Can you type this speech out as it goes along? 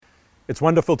It's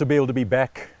wonderful to be able to be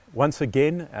back once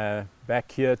again,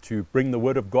 back here to bring the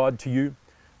Word of God to you.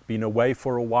 Been away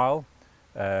for a while,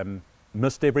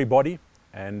 missed everybody,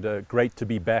 and great to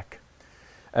be back.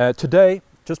 Today,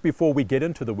 just before we get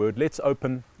into the Word, let's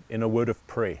open in a word of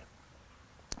prayer.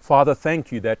 Father,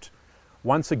 thank you that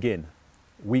once again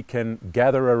we can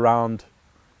gather around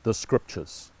the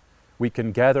Scriptures. We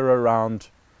can gather around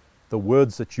the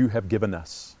words that you have given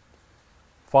us.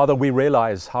 Father, we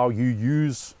realize how you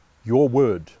use your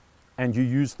word, and you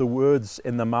use the words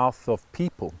in the mouth of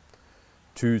people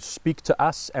to speak to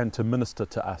us and to minister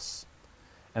to us.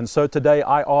 And so today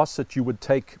I ask that you would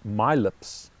take my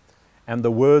lips and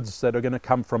the words that are going to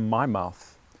come from my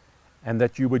mouth, and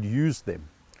that you would use them,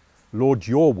 Lord,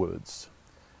 your words,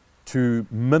 to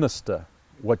minister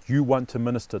what you want to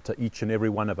minister to each and every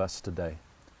one of us today.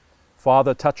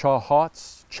 Father, touch our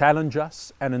hearts, challenge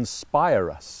us, and inspire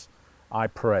us, I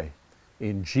pray.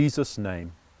 In Jesus'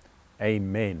 name,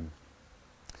 amen.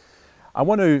 I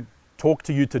want to talk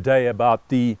to you today about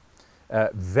the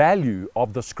value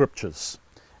of the Scriptures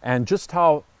and just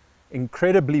how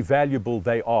incredibly valuable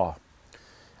they are.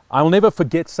 I'll never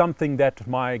forget something that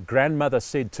my grandmother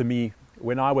said to me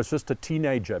when I was just a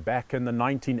teenager back in the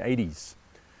 1980s.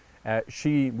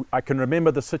 I can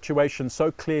remember the situation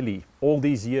so clearly all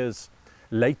these years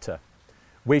later,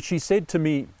 where she said to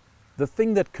me, "The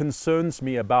thing that concerns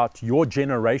me about your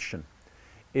generation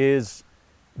is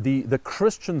the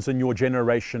Christians in your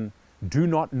generation do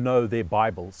not know their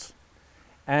Bibles."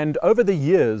 And over the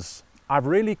years, I've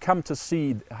really come to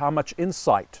see how much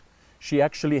insight she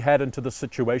actually had into the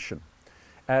situation.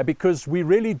 Because we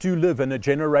really do live in a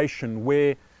generation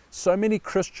where so many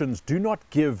Christians do not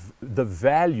give the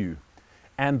value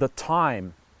and the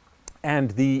time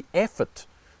and the effort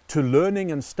to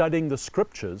learning and studying the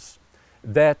Scriptures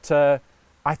that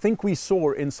I think we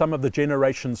saw in some of the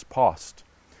generations past.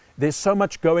 There's so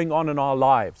much going on in our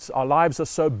lives. Our lives are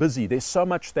so busy. There's so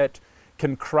much that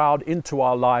can crowd into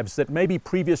our lives that maybe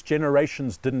previous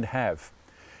generations didn't have.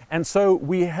 And so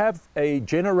we have a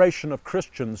generation of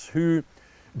Christians who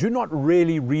do not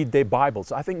really read their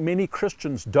Bibles. I think many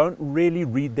Christians don't really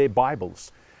read their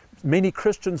Bibles. Many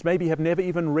Christians maybe have never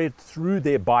even read through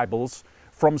their Bibles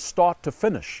from start to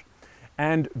finish.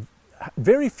 And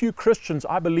very few Christians,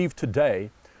 I believe today,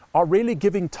 are really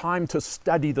giving time to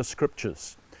study the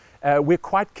Scriptures. We're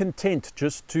quite content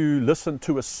just to listen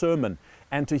to a sermon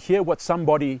and to hear what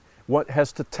somebody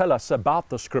has to tell us about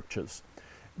the Scriptures.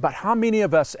 But how many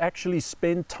of us actually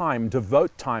spend time,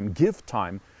 devote time, give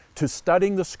time to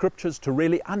studying the Scriptures, to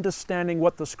really understanding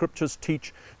what the Scriptures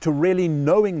teach, to really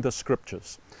knowing the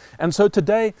Scriptures? And so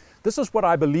today, this is what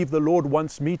I believe the Lord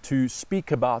wants me to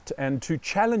speak about and to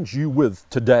challenge you with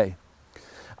today.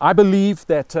 I believe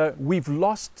that we've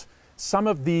lost some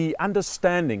of the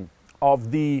understanding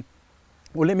of the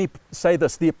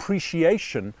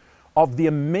appreciation of the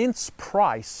immense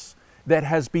price that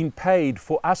has been paid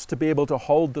for us to be able to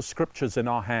hold the Scriptures in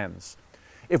our hands.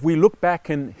 If we look back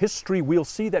in history, we'll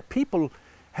see that people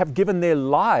have given their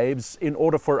lives in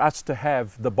order for us to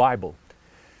have the Bible.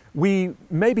 We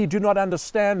maybe do not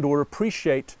understand or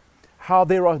appreciate how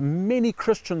there are many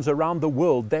Christians around the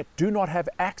world that do not have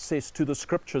access to the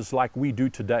Scriptures like we do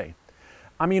today.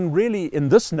 I mean, really, in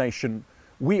this nation,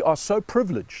 we are so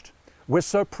privileged. We're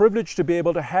so privileged to be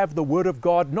able to have the Word of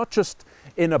God, not just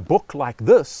in a book like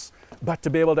this, but to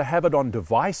be able to have it on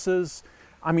devices.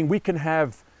 I mean, we can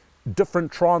have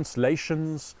different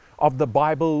translations of the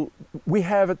Bible. We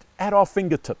have it at our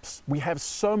fingertips. We have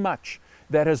so much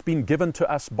that has been given to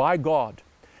us by God.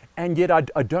 And yet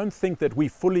I don't think that we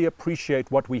fully appreciate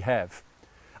what we have.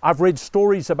 I've read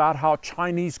stories about how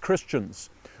Chinese Christians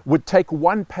would take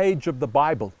one page of the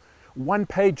Bible, one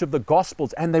page of the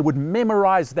Gospels, and they would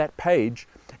memorize that page,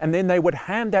 and then they would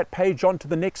hand that page on to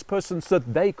the next person so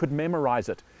that they could memorize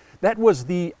it. That was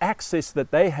the access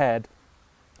that they had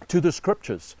to the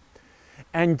Scriptures.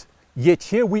 And yet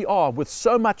here we are with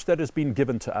so much that has been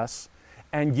given to us,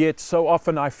 and yet so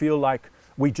often I feel like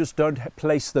we just don't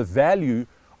place the value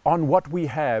on what we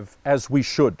have as we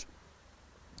should.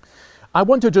 I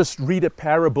want to just read a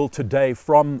parable today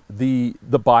from the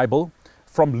Bible,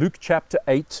 from Luke chapter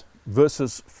 8,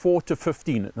 verses 4 to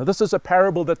 15. Now, this is a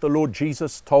parable that the Lord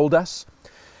Jesus told us.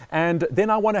 And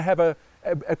then I want to have a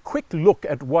quick look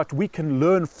at what we can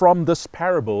learn from this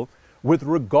parable with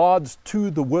regards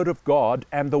to the Word of God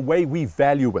and the way we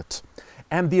value it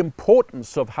and the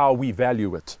importance of how we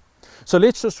value it. So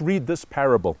let's just read this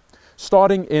parable,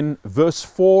 starting in verse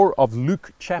 4 of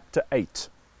Luke chapter 8.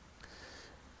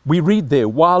 We read there,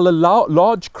 "While a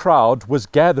large crowd was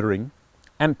gathering,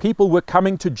 and people were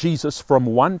coming to Jesus from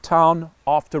one town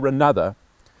after another,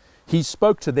 he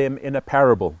spoke to them in a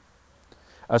parable.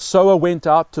 A sower went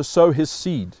out to sow his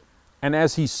seed, and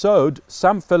as he sowed,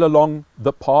 some fell along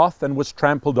the path and was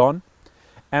trampled on,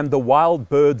 and the wild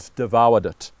birds devoured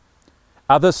it.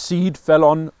 Other seed fell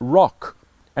on rock,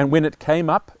 and when it came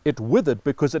up, it withered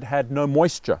because it had no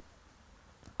moisture.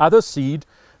 Other seed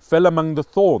fell among the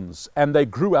thorns, and they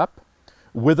grew up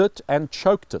with it and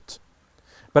choked it.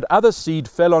 But other seed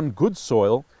fell on good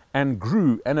soil and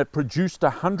grew, and it produced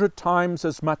 100 times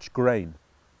as much grain.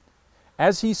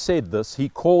 As he said this, he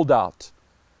called out,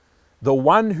 "The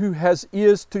one who has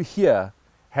ears to hear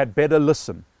had better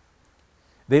listen."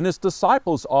 Then his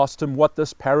disciples asked him what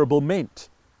this parable meant.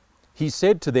 He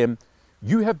said to them,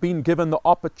 "You have been given the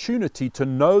opportunity to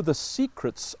know the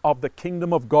secrets of the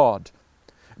kingdom of God,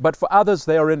 but for others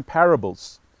they are in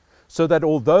parables, so that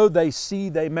although they see,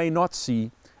 they may not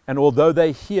see, and although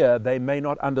they hear, they may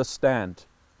not understand.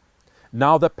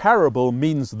 Now the parable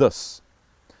means this: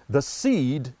 the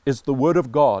seed is the word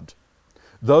of God.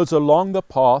 Those along the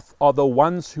path are the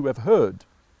ones who have heard.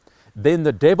 Then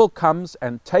the devil comes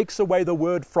and takes away the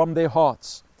word from their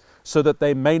hearts, so that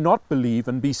they may not believe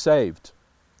and be saved.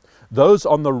 Those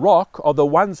on the rock are the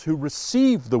ones who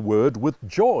receive the word with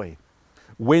joy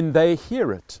when they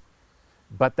hear it,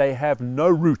 but they have no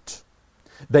root.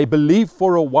 They believe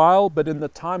for a while, but in the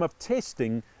time of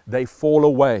testing, they fall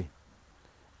away.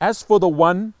 As for the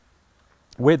one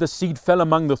where the seed fell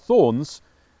among the thorns,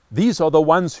 these are the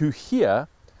ones who hear,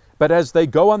 but as they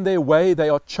go on their way, they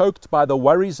are choked by the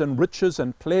worries and riches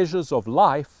and pleasures of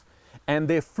life, and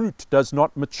their fruit does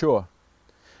not mature.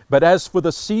 But as for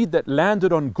the seed that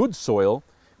landed on good soil,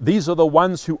 these are the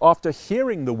ones who, after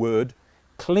hearing the word,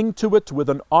 cling to it with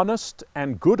an honest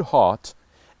and good heart,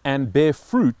 and bear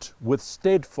fruit with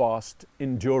steadfast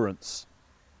endurance.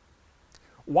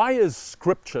 Why is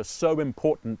Scripture so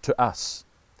important to us?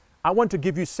 I want to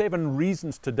give you 7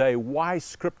 reasons today why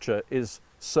Scripture is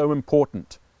so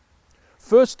important.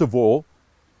 First of all,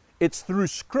 it's through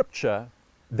Scripture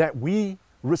that we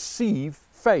receive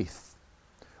faith.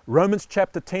 Romans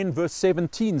chapter 10 verse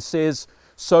 17 says,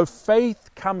 "So faith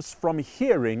comes from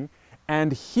hearing,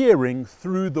 and hearing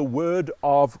through the word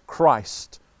of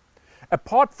Christ."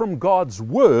 Apart from God's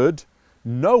word,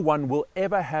 no one will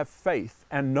ever have faith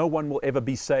and no one will ever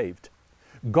be saved.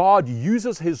 God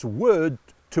uses His word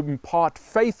to impart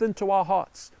faith into our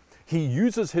hearts. He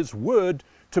uses His word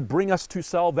to bring us to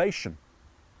salvation.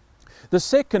 The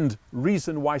second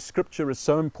reason why Scripture is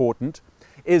so important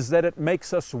is that it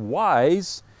makes us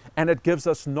wise and it gives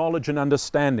us knowledge and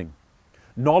understanding.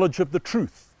 Knowledge of the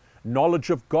truth, knowledge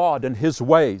of God and His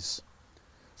ways.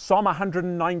 Psalm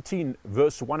 119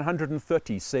 verse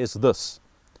 130 says this: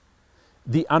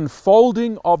 "The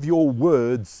unfolding of your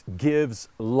words gives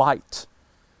light.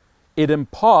 It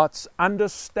imparts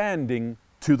understanding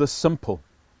to the simple."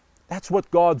 That's what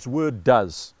God's word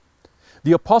does.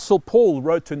 The Apostle Paul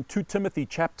wrote in 2 Timothy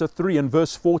chapter 3 and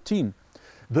verse 14,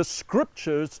 "The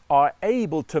Scriptures are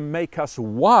able to make us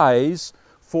wise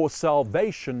for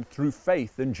salvation through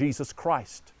faith in Jesus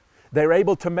Christ." They're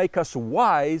able to make us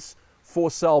wise for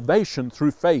salvation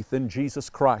through faith in Jesus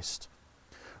Christ.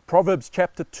 Proverbs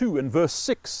chapter 2 and verse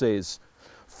 6 says,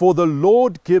 "For the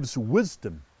Lord gives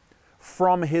wisdom.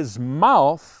 From His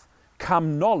mouth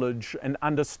come knowledge and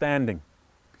understanding."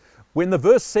 When the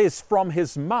verse says from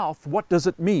His mouth, what does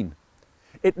it mean?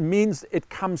 It means it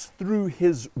comes through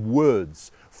His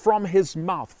words. From His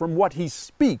mouth, from what He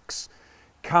speaks,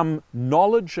 come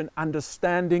knowledge and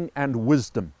understanding and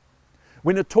wisdom.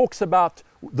 When it talks about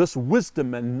this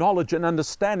wisdom and knowledge and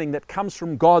understanding that comes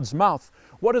from God's mouth,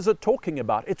 what is it talking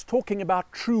about? It's talking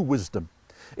about true wisdom.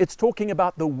 It's talking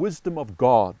about the wisdom of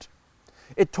God.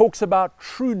 It talks about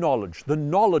true knowledge, the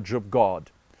knowledge of God.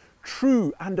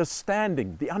 True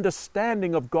understanding, the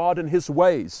understanding of God and His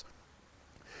ways.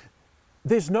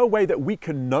 There's no way that we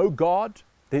can know God.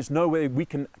 There's no way we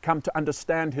can come to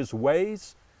understand His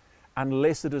ways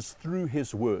unless it is through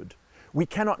His word. We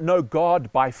cannot know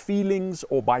God by feelings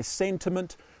or by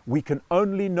sentiment. We can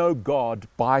only know God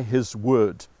by His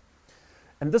word.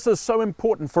 And this is so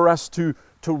important for us to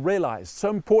realize, so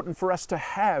important for us to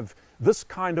have this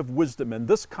kind of wisdom and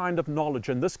this kind of knowledge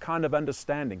and this kind of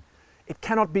understanding. It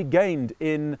cannot be gained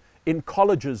in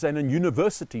colleges and in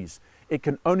universities. It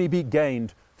can only be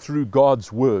gained through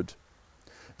God's word.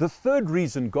 The third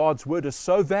reason God's word is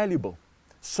so valuable,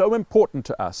 so important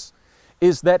to us,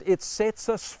 is that it sets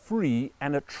us free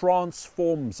and it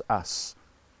transforms us.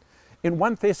 In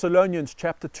 1 Thessalonians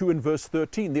chapter 2 and verse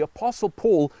 13, the Apostle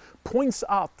Paul points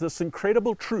out this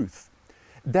incredible truth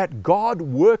that God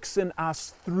works in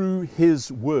us through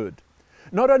His word.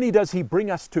 Not only does He bring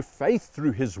us to faith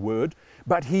through His Word,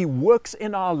 but He works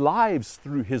in our lives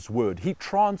through His Word. He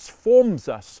transforms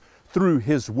us through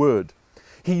His Word.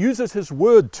 He uses His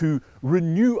Word to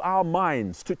renew our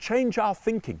minds, to change our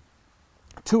thinking,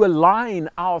 to align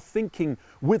our thinking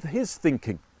with His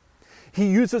thinking. He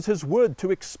uses His Word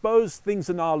to expose things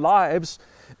in our lives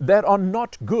that are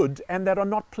not good and that are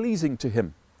not pleasing to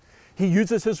Him. He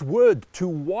uses His Word to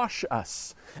wash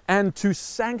us and to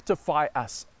sanctify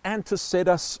us and to set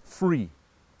us free.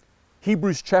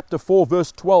 Hebrews chapter 4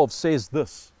 verse 12 says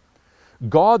this,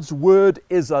 God's Word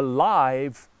is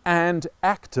alive and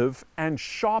active and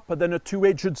sharper than a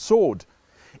two-edged sword.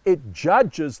 It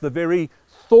judges the very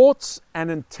thoughts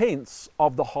and intents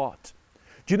of the heart.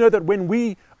 Do you know that when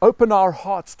we open our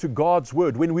hearts to God's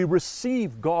Word, when we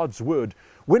receive God's Word,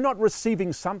 we're not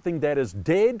receiving something that is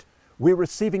dead, we're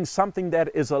receiving something that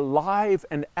is alive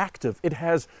and active. It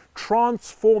has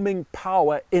transforming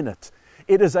power in it.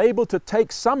 It is able to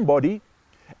take somebody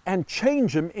and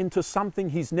change him into something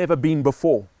he's never been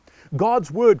before.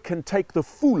 God's Word can take the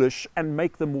foolish and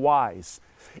make them wise.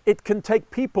 It can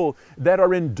take people that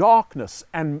are in darkness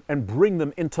and bring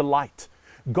them into light.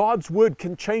 God's Word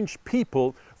can change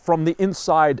people from the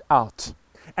inside out.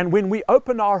 And when we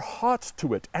open our hearts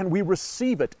to it and we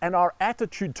receive it and our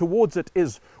attitude towards it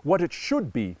is what it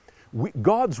should be,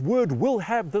 God's Word will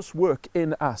have this work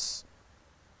in us.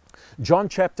 John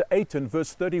chapter 8 and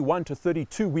verse 31 to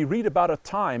 32, we read about a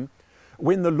time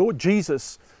when the Lord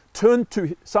Jesus turned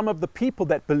to some of the people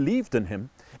that believed in Him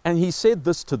and He said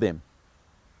this to them,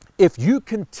 "If you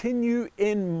continue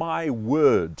in my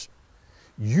word,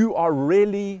 you are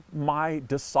really my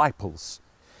disciples,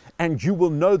 and you will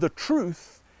know the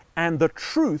truth, and the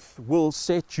truth will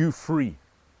set you free."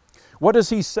 What does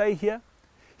He say here?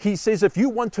 He says if you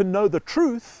want to know the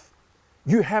truth,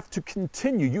 you have to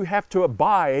continue, you have to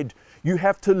abide, you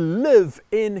have to live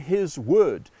in His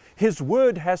Word. His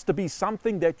Word has to be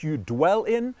something that you dwell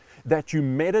in, that you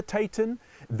meditate in,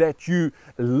 that you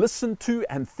listen to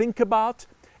and think about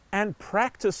and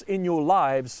practice in your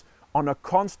lives on a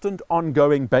constant,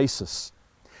 ongoing basis.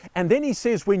 And then He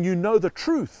says when you know the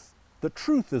truth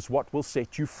is what will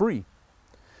set you free.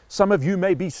 Some of you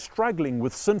may be struggling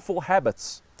with sinful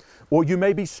habits, or you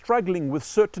may be struggling with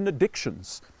certain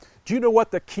addictions. Do you know what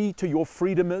the key to your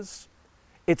freedom is?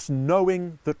 It's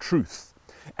knowing the truth.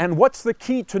 And what's the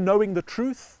key to knowing the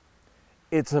truth?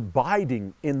 It's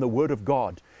abiding in the Word of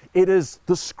God. It is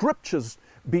the Scriptures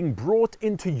being brought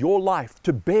into your life,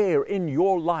 to bear in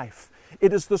your life.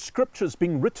 It is the Scriptures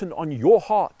being written on your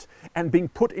heart and being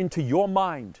put into your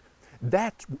mind.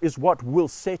 That is what will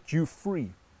set you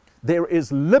free. There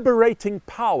is liberating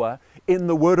power in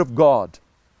the Word of God.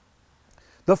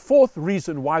 The fourth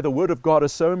reason why the Word of God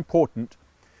is so important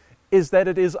is that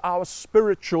it is our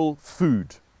spiritual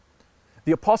food.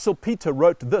 The Apostle Peter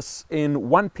wrote this in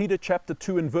 1 Peter chapter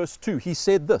 2 and verse 2. He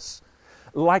said this,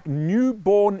 "Like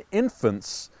newborn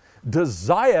infants,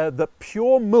 desire the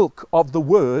pure milk of the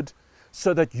Word,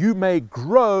 so that you may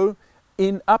grow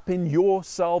up in your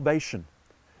salvation."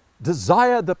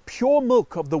 Desire the pure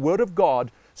milk of the Word of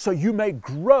God so you may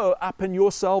grow up in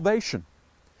your salvation.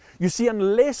 You see,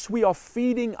 unless we are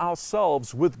feeding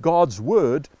ourselves with God's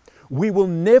Word, we will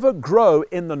never grow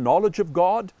in the knowledge of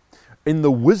God, in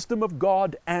the wisdom of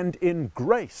God, and in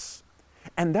grace.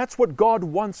 And that's what God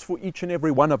wants for each and every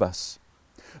one of us.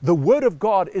 The Word of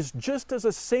God is just as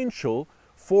essential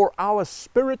for our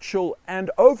spiritual and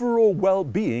overall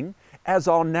well-being as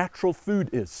our natural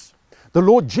food is. The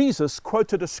Lord Jesus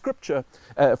quoted a scripture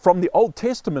from the Old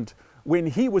Testament when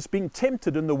He was being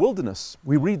tempted in the wilderness.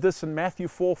 We read this in Matthew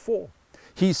 4:4.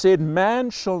 He said, "Man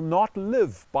shall not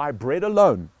live by bread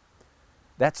alone,"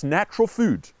 that's natural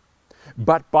food,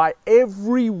 "but by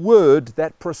every word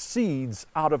that proceeds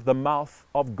out of the mouth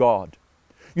of God."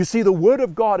 You see, the Word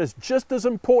of God is just as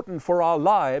important for our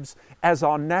lives as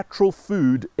our natural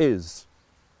food is.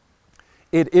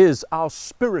 It is our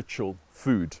spiritual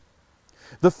food.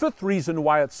 The fifth reason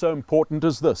why it's so important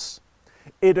is this.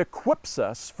 It equips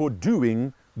us for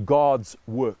doing God's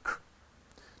work.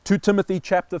 2 Timothy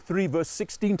chapter 3 verse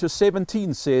 16 to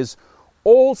 17 says,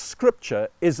 "All Scripture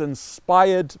is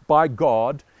inspired by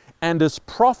God and is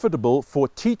profitable for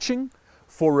teaching,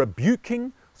 for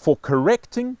rebuking, for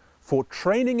correcting, for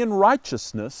training in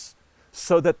righteousness,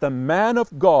 so that the man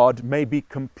of God may be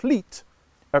complete,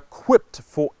 equipped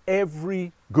for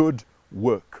every good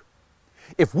work."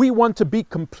 If we want to be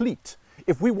complete,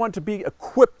 if we want to be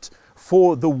equipped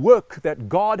for the work that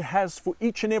God has for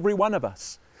each and every one of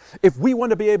us, if we want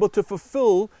to be able to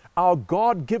fulfill our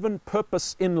God-given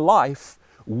purpose in life,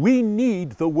 we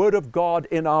need the Word of God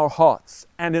in our hearts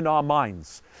and in our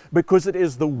minds, because it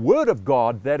is the Word of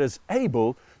God that is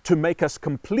able to make us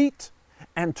complete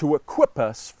and to equip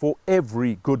us for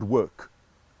every good work.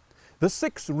 The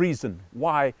sixth reason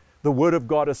why the Word of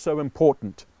God is so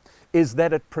important is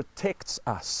that it protects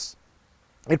us.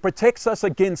 It protects us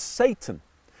against Satan,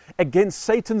 against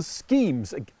Satan's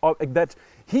schemes that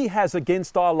he has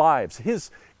against our lives, his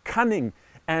cunning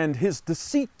and his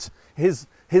deceit, his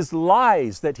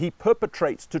lies that he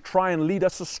perpetrates to try and lead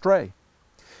us astray.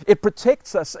 It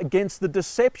protects us against the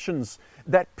deceptions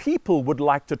that people would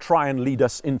like to try and lead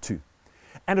us into.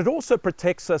 And it also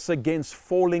protects us against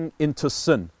falling into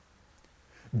sin.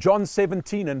 John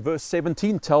 17 and verse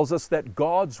 17 tells us that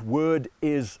God's Word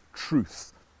is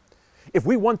truth. If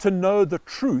we want to know the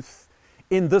truth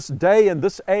in this day and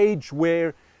this age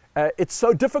where it's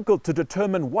so difficult to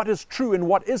determine what is true and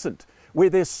what isn't, where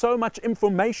there's so much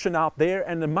information out there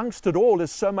and amongst it all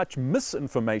is so much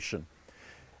misinformation,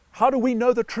 how do we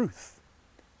know the truth?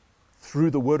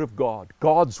 Through the Word of God.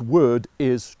 God's Word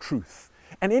is truth.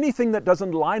 And anything that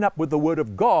doesn't line up with the Word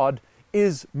of God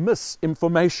is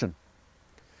misinformation.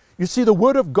 You see, the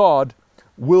Word of God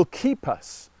will keep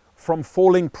us from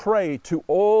falling prey to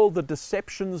all the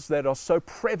deceptions that are so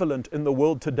prevalent in the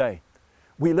world today.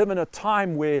 We live in a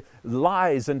time where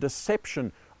lies and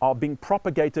deception are being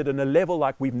propagated in a level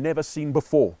like we've never seen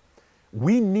before.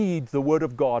 We need the Word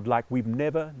of God like we've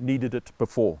never needed it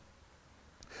before.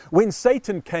 When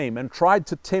Satan came and tried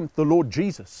to tempt the Lord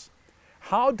Jesus,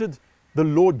 how did the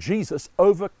Lord Jesus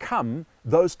overcome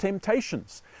those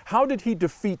temptations? How did he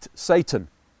defeat Satan?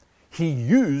 He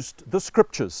used the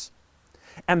Scriptures.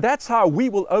 And that's how we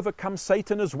will overcome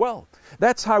Satan as well.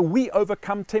 That's how we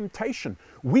overcome temptation.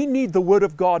 We need the Word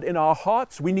of God in our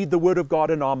hearts. We need the Word of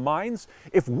God in our minds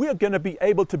if we're going to be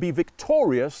able to be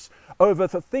victorious over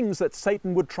the things that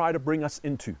Satan would try to bring us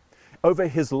into, over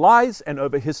his lies and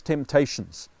over his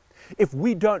temptations. If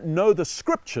we don't know the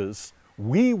Scriptures,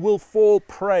 we will fall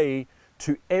prey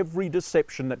to every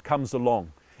deception that comes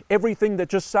along. Everything that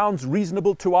just sounds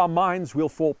reasonable to our minds, we'll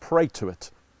fall prey to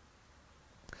it.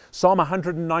 Psalm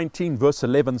 119 verse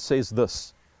 11 says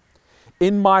this,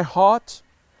 "In my heart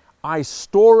I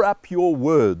store up your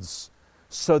words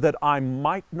so that I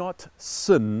might not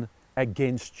sin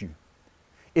against you."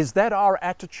 Is that our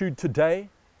attitude today?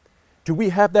 Do we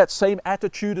have that same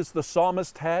attitude as the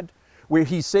psalmist had, where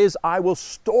he says, "I will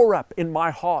store up in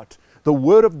my heart the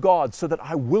Word of God so that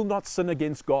I will not sin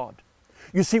against God"?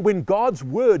 You see, when God's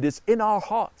Word is in our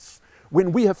hearts,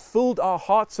 when we have filled our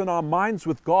hearts and our minds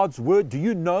with God's Word, do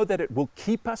you know that it will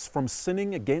keep us from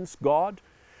sinning against God?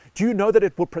 Do you know that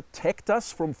it will protect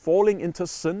us from falling into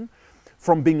sin,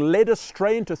 from being led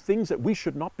astray into things that we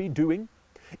should not be doing?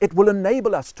 It will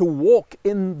enable us to walk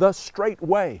in the straight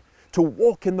way, to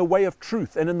walk in the way of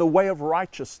truth and in the way of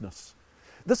righteousness.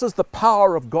 This is the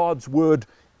power of God's Word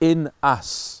in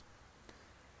us.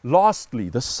 Lastly,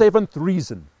 the seventh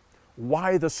reason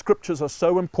why the Scriptures are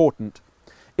so important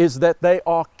is that they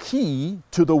are key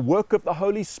to the work of the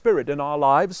Holy Spirit in our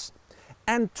lives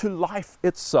and to life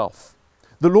itself.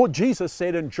 The Lord Jesus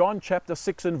said in John chapter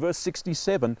 6 and verse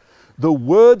 67, "The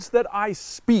words that I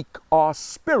speak are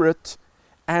spirit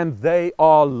and they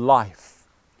are life."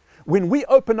 When we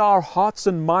open our hearts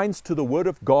and minds to the Word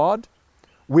of God,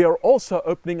 we are also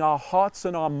opening our hearts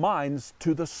and our minds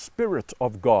to the Spirit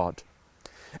of God.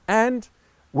 And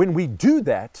when we do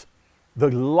that, the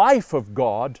life of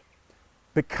God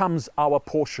becomes our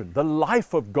portion. The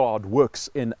life of God works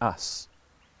in us.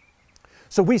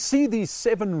 So we see these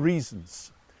 7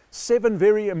 reasons, 7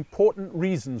 very important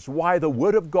reasons why the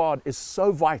Word of God is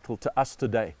so vital to us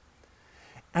today.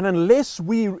 And unless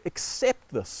we accept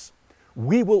this,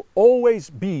 we will always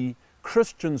be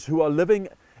Christians who are living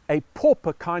a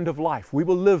pauper kind of life. We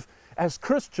will live as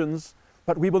Christians,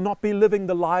 but we will not be living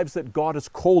the lives that God has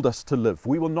called us to live.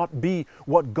 We will not be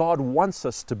what God wants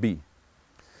us to be.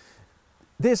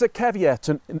 There's a caveat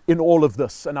in all of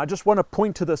this, and I just want to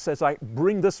point to this as I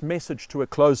bring this message to a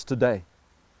close today.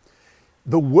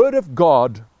 The Word of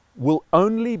God will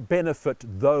only benefit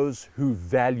those who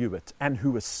value it and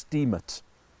who esteem it.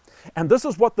 And this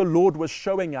is what the Lord was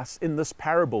showing us in this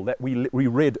parable that we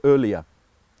read earlier.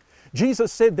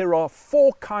 Jesus said there are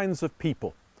 4 kinds of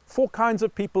people. 4 kinds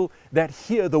of people that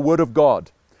hear the Word of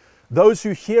God. Those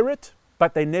who hear it,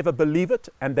 but they never believe it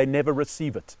and they never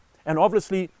receive it. And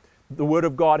obviously, the Word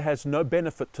of God has no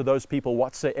benefit to those people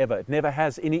whatsoever. It never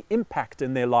has any impact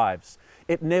in their lives.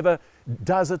 It never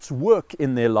does its work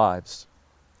in their lives.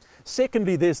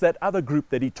 Secondly, there's that other group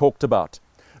that he talked about.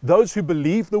 Those who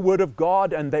believe the Word of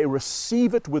God and they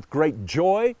receive it with great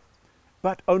joy,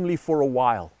 but only for a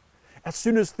while. As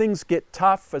soon as things get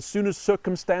tough, as soon as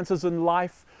circumstances in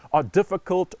life are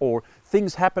difficult or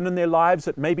things happen in their lives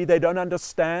that maybe they don't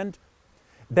understand,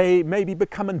 they maybe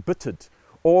become embittered,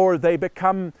 or they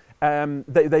become,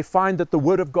 they find that the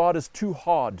Word of God is too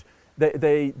hard.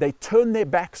 They turn their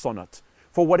backs on it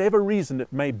for whatever reason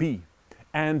it may be,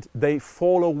 and they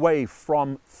fall away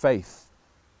from faith.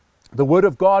 The Word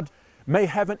of God may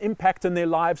have an impact in their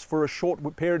lives for a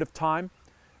short period of time,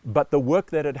 but the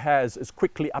work that it has is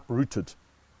quickly uprooted.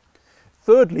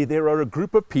 Thirdly, there are a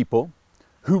group of people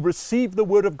who receive the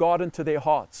Word of God into their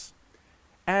hearts,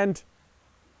 and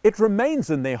it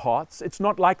remains in their hearts. It's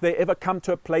not like they ever come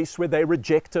to a place where they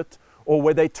reject it or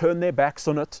where they turn their backs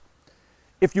on it.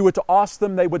 If you were to ask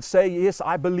them, they would say, yes,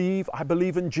 I believe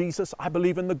in Jesus, I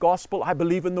believe in the gospel, I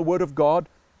believe in the Word of God.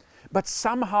 But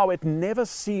somehow it never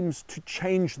seems to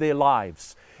change their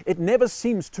lives. It never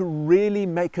seems to really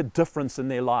make a difference in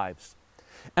their lives.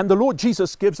 And the Lord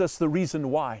Jesus gives us the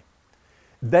reason why.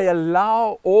 They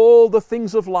allow all the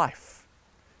things of life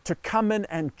to come in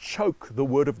and choke the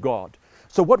Word of God.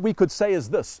 So what we could say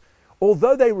is this: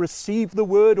 although they receive the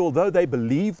Word, although they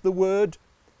believe the Word,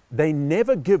 they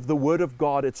never give the Word of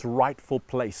God its rightful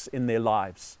place in their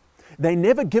lives. They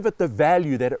never give it the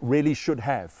value that it really should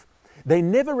have. They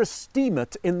never esteem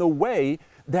it in the way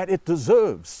that it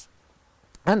deserves.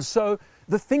 And so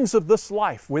the things of this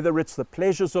life, whether it's the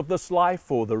pleasures of this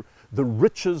life or the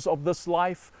riches of this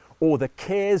life or the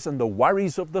cares and the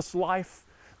worries of this life,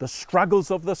 the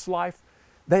struggles of this life,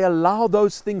 they allow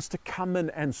those things to come in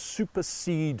and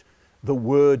supersede the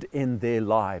Word in their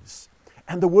lives.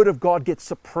 And the Word of God gets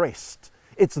suppressed.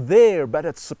 It's there, but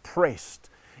it's suppressed.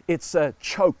 It's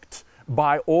choked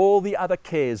by all the other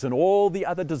cares and all the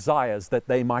other desires that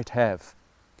they might have.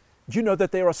 Do you know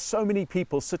that there are so many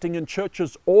people sitting in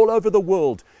churches all over the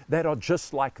world that are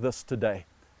just like this today?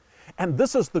 And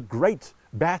this is the great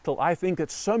battle, I think,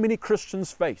 that so many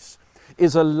Christians face,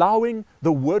 is allowing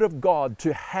the Word of God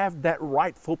to have that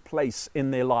rightful place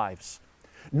in their lives.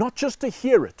 Not just to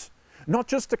hear it, not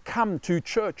just to come to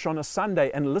church on a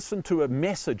Sunday and listen to a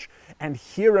message and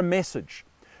hear a message,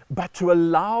 but to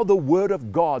allow the Word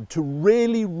of God to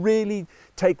really, really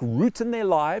take root in their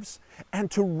lives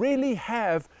and to really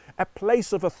have a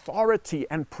place of authority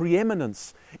and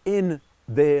preeminence in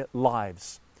their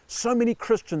lives. So many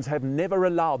Christians have never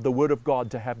allowed the Word of God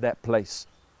to have that place.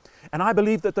 And I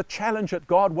believe that the challenge that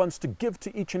God wants to give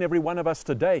to each and every one of us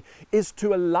today is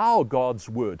to allow God's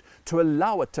Word, to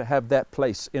allow it to have that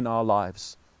place in our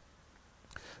lives.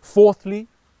 Fourthly,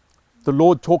 the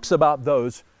Lord talks about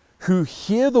those who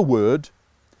hear the Word,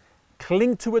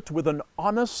 cling to it with an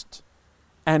honest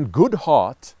and good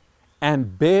heart,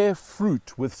 and bear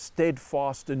fruit with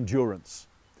steadfast endurance.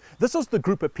 This is the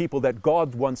group of people that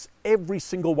God wants every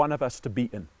single one of us to be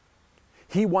in.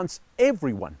 He wants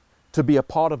everyone to be a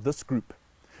part of this group,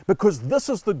 because this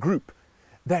is the group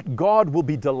that God will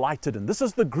be delighted in. This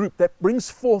is the group that brings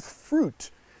forth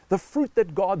fruit, the fruit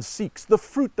that God seeks, the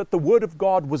fruit that the Word of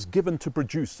God was given to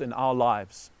produce in our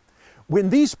lives. When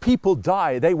these people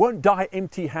die, they won't die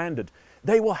empty-handed.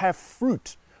 They will have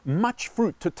fruit, much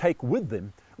fruit to take with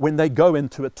them when they go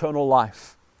into eternal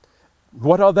life.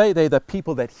 What are they? They're the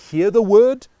people that hear the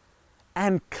Word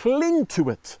and cling to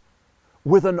it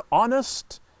with an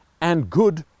honest and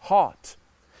good heart.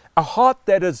 A heart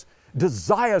that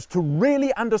desires to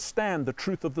really understand the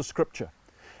truth of the Scripture.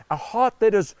 A heart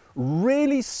that is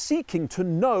really seeking to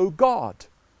know God.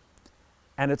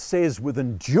 And it says, with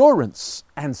endurance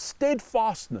and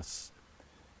steadfastness,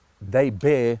 they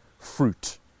bear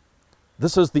fruit.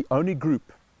 This is the only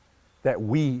group that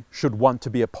we should want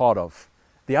to be a part of.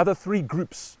 The other three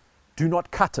groups do not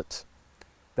cut it.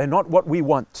 They're not what we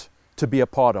want to be a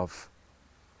part of.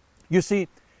 You see,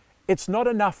 it's not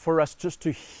enough for us just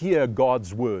to hear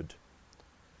God's Word.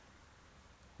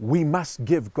 We must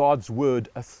give God's Word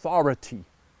authority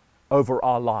over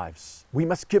our lives. We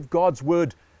must give God's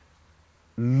Word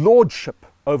lordship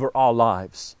over our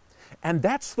lives. And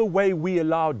that's the way we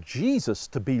allow Jesus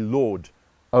to be Lord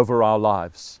over our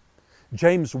lives.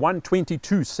 James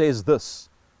 1:22 says this: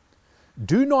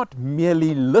 do not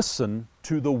merely listen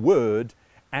to the Word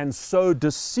and so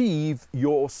deceive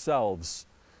yourselves.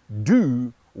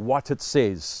 Do what it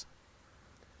says.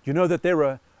 You know that there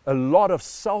are a lot of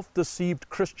self-deceived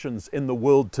Christians in the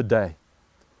world today.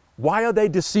 Why are they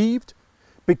deceived?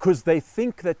 Because they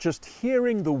think that just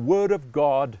hearing the Word of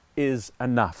God is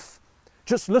enough.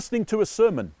 Just listening to a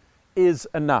sermon is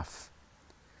enough.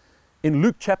 In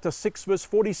Luke chapter 6 verse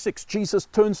 46, Jesus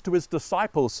turns to His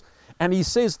disciples and He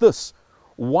says this: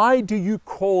 why do you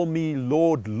call me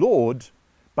Lord, Lord,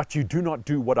 but you do not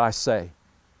do what I say?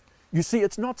 You see,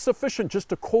 it's not sufficient just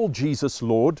to call Jesus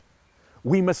Lord.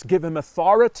 We must give Him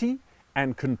authority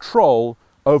and control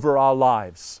over our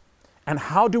lives. And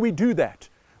how do we do that?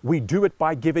 We do it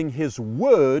by giving His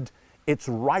Word its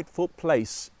rightful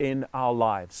place in our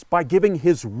lives, by giving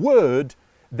His Word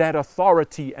that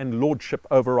authority and lordship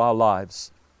over our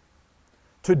lives.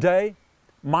 Today,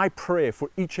 my prayer for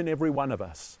each and every one of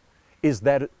us is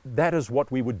that that is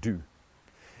what we would do.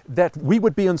 That we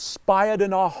would be inspired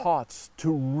in our hearts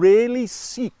to really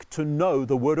seek to know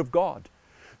the Word of God,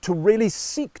 to really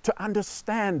seek to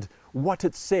understand what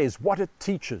it says, what it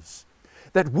teaches.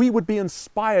 That we would be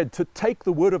inspired to take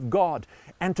the Word of God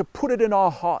and to put it in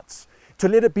our hearts, to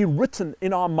let it be written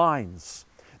in our minds.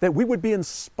 That we would be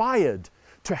inspired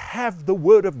to have the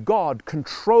Word of God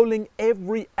controlling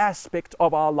every aspect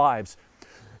of our lives,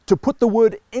 to put the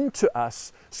Word into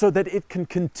us so that it can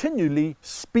continually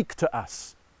speak to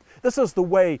us. This is the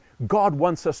way God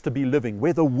wants us to be living,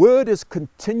 where the Word is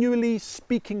continually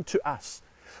speaking to us.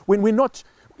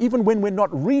 Even when we're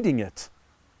not reading it,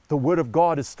 the Word of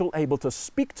God is still able to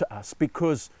speak to us,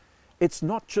 because it's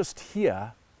not just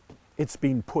here, it's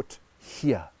been put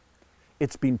here.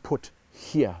 It's been put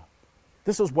here.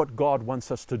 This is what God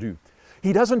wants us to do.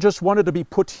 He doesn't just want it to be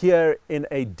put here in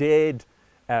a dead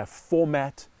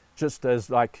format, just as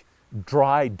like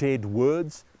dry, dead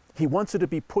words. He wants it to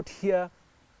be put here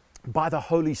by the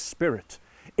Holy Spirit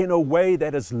in a way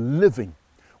that is living,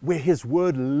 where His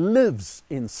Word lives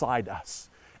inside us,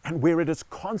 and where it is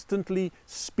constantly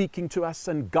speaking to us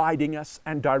and guiding us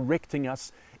and directing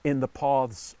us in the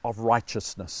paths of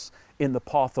righteousness, in the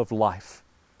path of life.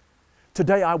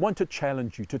 Today, I want to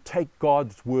challenge you to take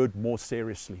God's Word more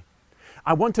seriously.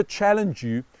 I want to challenge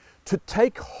you to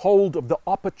take hold of the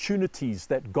opportunities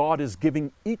that God is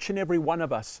giving each and every one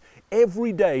of us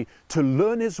every day to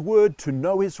learn His Word, to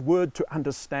know His Word, to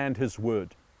understand His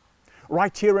Word.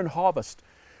 Right here in Harvest,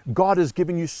 God is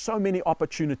giving you so many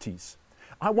opportunities.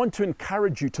 I want to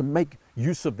encourage you to make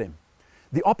use of them.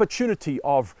 The opportunity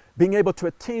of being able to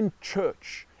attend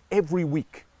church every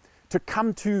week, to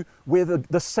come to where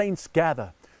the saints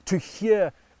gather, to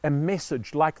hear a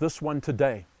message like this one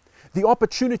today. The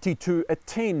opportunity to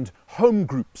attend home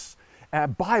groups,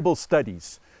 Bible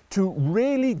studies, to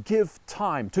really give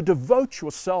time, to devote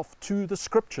yourself to the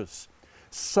Scriptures,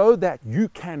 so that you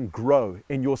can grow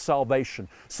in your salvation,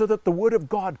 so that the Word of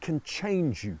God can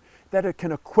change you, that it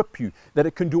can equip you, that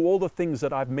it can do all the things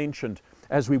that I've mentioned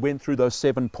as we went through those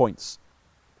 7 points.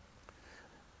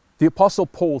 The Apostle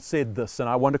Paul said this, and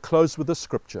I want to close with the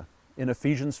scripture. In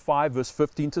Ephesians 5, verse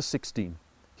 15 to 16,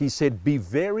 he said, "Be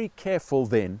very careful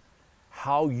then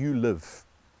how you live,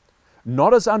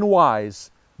 not as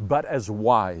unwise, but as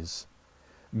wise,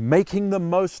 making the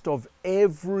most of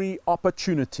every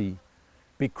opportunity,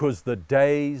 because the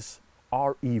days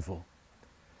are evil."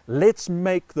 Let's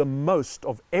make the most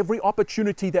of every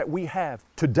opportunity that we have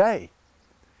today,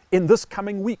 in this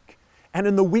coming week, and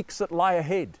in the weeks that lie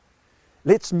ahead.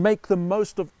 Let's make the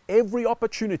most of every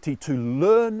opportunity to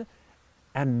learn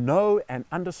and know and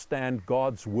understand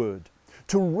God's Word,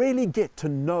 to really get to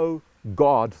know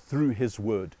God through His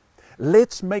Word.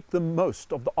 Let's make the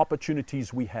most of the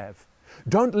opportunities we have.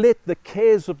 Don't let the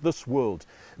cares of this world,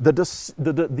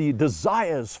 the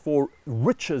desires for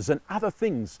riches and other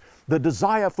things, the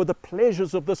desire for the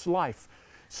pleasures of this life,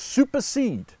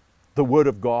 supersede the Word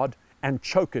of God and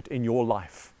choke it in your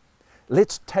life.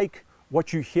 Let's take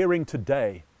what you're hearing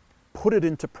today, put it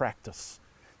into practice.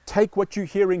 Take what you're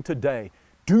hearing today,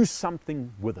 do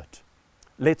something with it.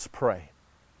 Let's pray.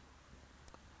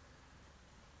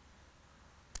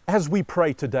 As we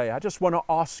pray today, I just want to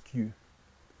ask you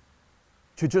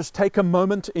to just take a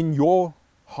moment in your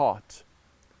heart,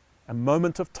 a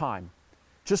moment of time,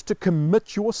 just to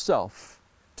commit yourself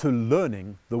to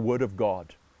learning the Word of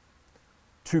God,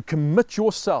 to commit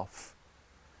yourself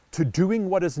to doing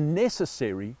what is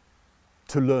necessary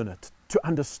to learn it, to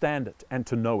understand it, and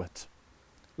to know it.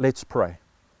 Let's pray.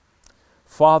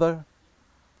 Father,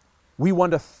 we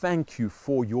want to thank You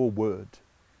for Your Word.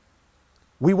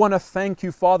 We want to thank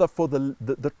You, Father, for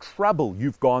the trouble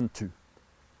You've gone to,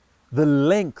 the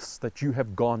lengths that You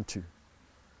have gone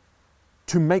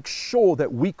to make sure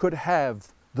that we could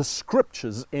have the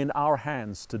Scriptures in our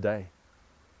hands today,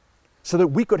 so that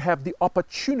we could have the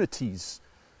opportunities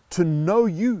to know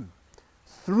You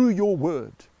through Your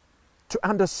Word, to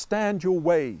understand Your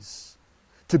ways,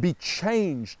 to be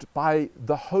changed by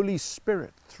the Holy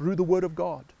Spirit through the Word of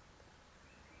God.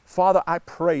 Father, I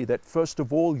pray that first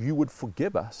of all You would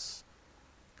forgive us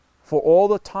for all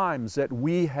the times that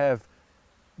we have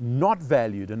not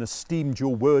valued and esteemed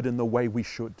Your Word in the way we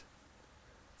should,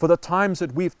 for the times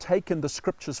that we've taken the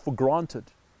Scriptures for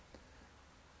granted.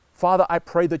 Father, I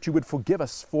pray that You would forgive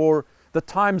us for the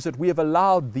times that we have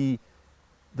allowed the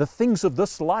things of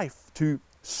this life to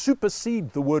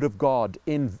supersede the Word of God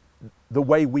in the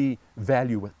way we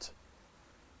value it.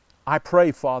 I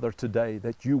pray, Father, today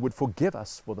that you would forgive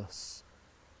us for this.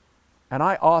 And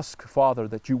I ask, Father,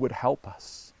 that you would help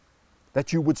us,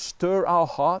 that you would stir our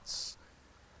hearts,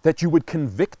 that you would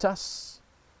convict us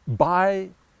by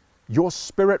your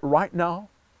Spirit right now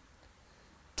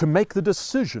to make the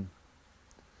decision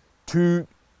to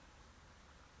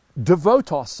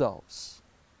devote ourselves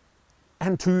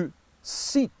and to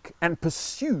seek and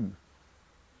pursue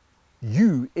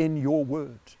you in your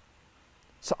word.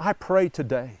 So I pray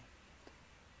today,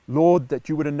 Lord, that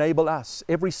you would enable us,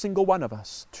 every single one of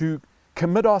us, to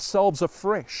commit ourselves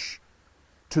afresh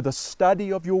to the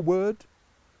study of your word,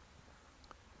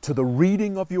 to the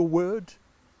reading of your word,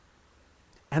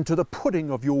 and to the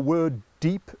putting of your word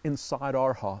deep inside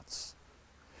our hearts.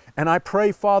 And I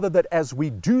pray, Father, that as we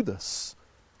do this,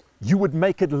 you would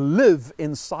make it live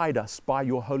inside us by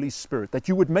your Holy Spirit, that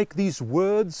you would make these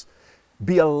words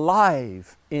be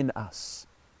alive in us.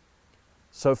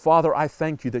 So, Father, I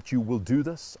thank you that you will do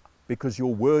this, because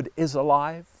your word is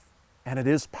alive, and it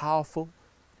is powerful,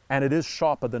 and it is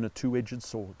sharper than a two-edged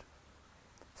sword.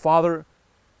 Father,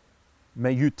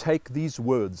 may you take these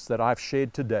words that I've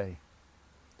shared today,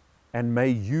 and may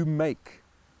you make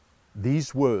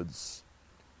these words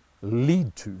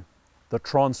lead to the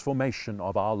transformation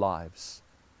of our lives.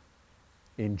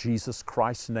 In Jesus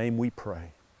Christ's name we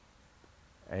pray.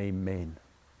 Amen.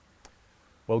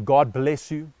 Well, God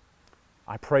bless you.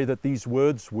 I pray that these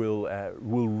words will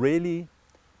really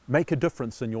make a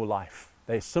difference in your life.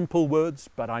 They're simple words,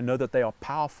 but I know that they are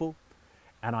powerful,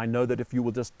 and I know that if you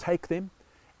will just take them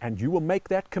and you will make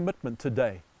that commitment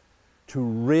today to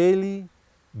really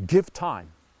give time.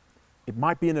 It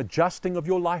might be an adjusting of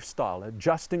your lifestyle,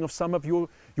 adjusting of some of your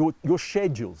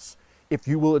schedules. If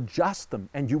you will adjust them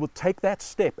and you will take that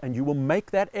step and you will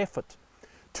make that effort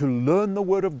to learn the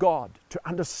Word of God, to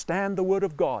understand the Word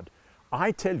of God,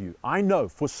 I tell you, I know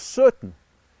for certain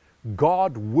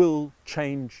God will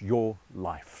change your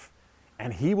life.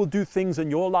 And He will do things in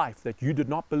your life that you did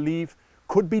not believe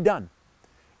could be done.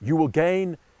 You will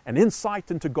gain an insight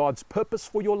into God's purpose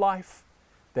for your life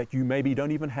that you maybe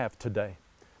don't even have today.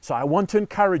 So I want to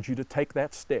encourage you to take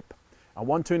that step. I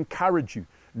want to encourage you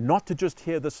not to just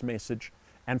hear this message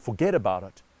and forget about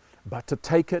it, but to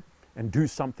take it and do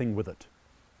something with it.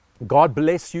 God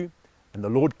bless you, and the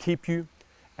Lord keep you,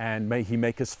 and may He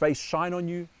make His face shine on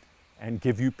you and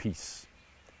give you peace.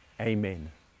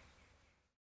 Amen.